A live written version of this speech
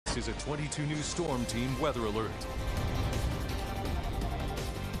This is a 22 News Storm Team weather alert.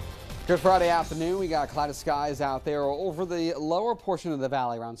 Good Friday afternoon. We got cloudy skies out there over the lower portion of the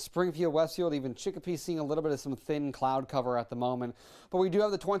valley around Springfield, Westfield, even CHICOPEE seeing a little bit of some thin cloud cover at the moment. But we do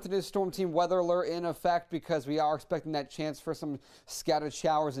have the 22 News Storm Team weather alert in effect because we are expecting that chance for some scattered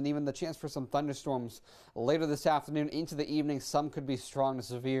showers and even the chance for some thunderstorms later this afternoon into the evening. Some could be strong to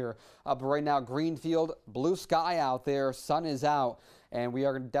severe. But right now, Greenfield, blue sky out there, sun is out. And we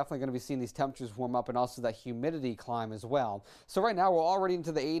are definitely going to be seeing these temperatures warm up and also that humidity climb as well. So right now we're already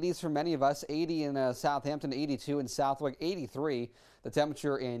into the 80s for many of us. 80 in Southampton, 82 in Southwick, 83 the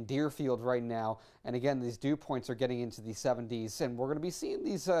temperature in Deerfield right now. And again, these dew points are getting into the 70s. And we're going to be seeing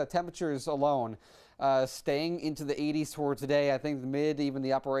these temperatures alone staying into the 80s for today. I think the mid, even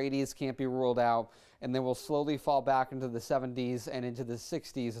the upper 80s can't be ruled out. And then we'll slowly fall back into the 70s and into the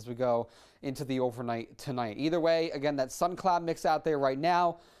 60s as we go into the overnight tonight. Either way, again, that sun cloud mix out there right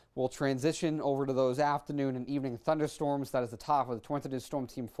now will transition over to those afternoon and evening thunderstorms. That is the top of the 22 News Storm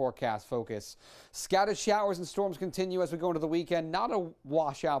Team forecast focus. Scattered showers and storms continue as we go into the weekend. Not a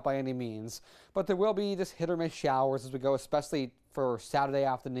washout by any means, but there will be just hit or miss showers as we go, especially for Saturday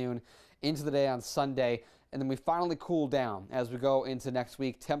afternoon into the day on Sunday. And then we finally cool down as we go into next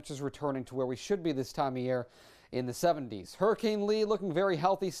week. Temperatures returning to where we should be this time of year in the 70s. Hurricane Lee looking very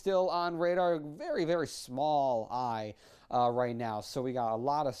healthy still on radar. Very, very small eye right now. So we got a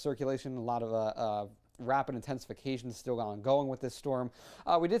lot of circulation, a lot of rapid intensification still ongoing with this storm.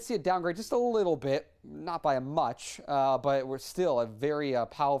 We did see it downgrade just a little bit, not by much, but we're still a very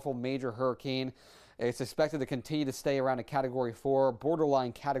powerful major hurricane. It's expected to continue to stay around a Category 4,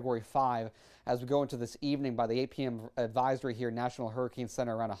 borderline Category 5, as we go into this evening by the 8 p.m. advisory here, National Hurricane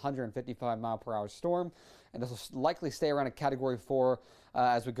Center, around 155-mile-per-hour storm. And this will likely stay around a Category 4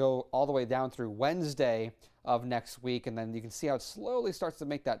 as we go all the way down through Wednesday of next week. And then you can see how it slowly starts to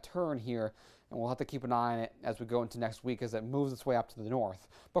make that turn here. And we'll have to keep an eye on it as we go into next week as it moves its way up to the north.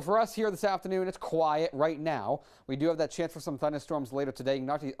 But for us here this afternoon, it's quiet right now. We do have that chance for some thunderstorms later today. You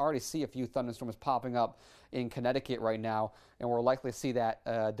can already see a few thunderstorms popping up in Connecticut right now. And we're likely to see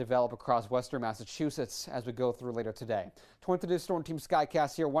that develop across western Massachusetts as we go through later today. 22 Storm Team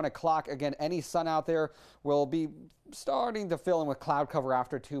Skycast here, 1 o'clock. Again, any sun out there will be starting to fill in with cloud cover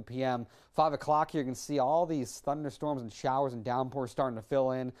after 2 p.m. 5 o'clock here, you can see all these thunderstorms and showers and downpours starting to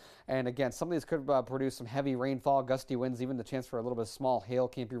fill in. And again, some of these could produce some heavy rainfall, gusty winds, even the chance for a little bit of small hail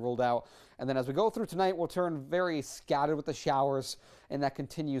can't be ruled out. And then as we go through tonight, we'll turn very scattered with the showers, and that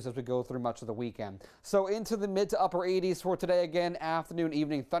continues as we go through much of the weekend. So into the mid to upper 80s for today. Again, afternoon,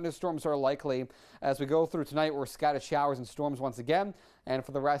 evening thunderstorms are likely. As we go through tonight, we're scattered showers and storms once again. And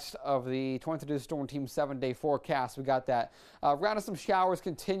for the rest of the 22 Storm Team 7-day forecast, we got that round of some showers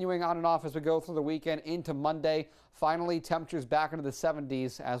continuing on and off as we go through the weekend into Monday. Finally, temperatures back into the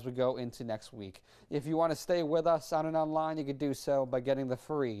 70s as we go into next week. If you want to stay with us on and online, you can do so by getting the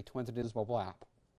free 22 News mobile app.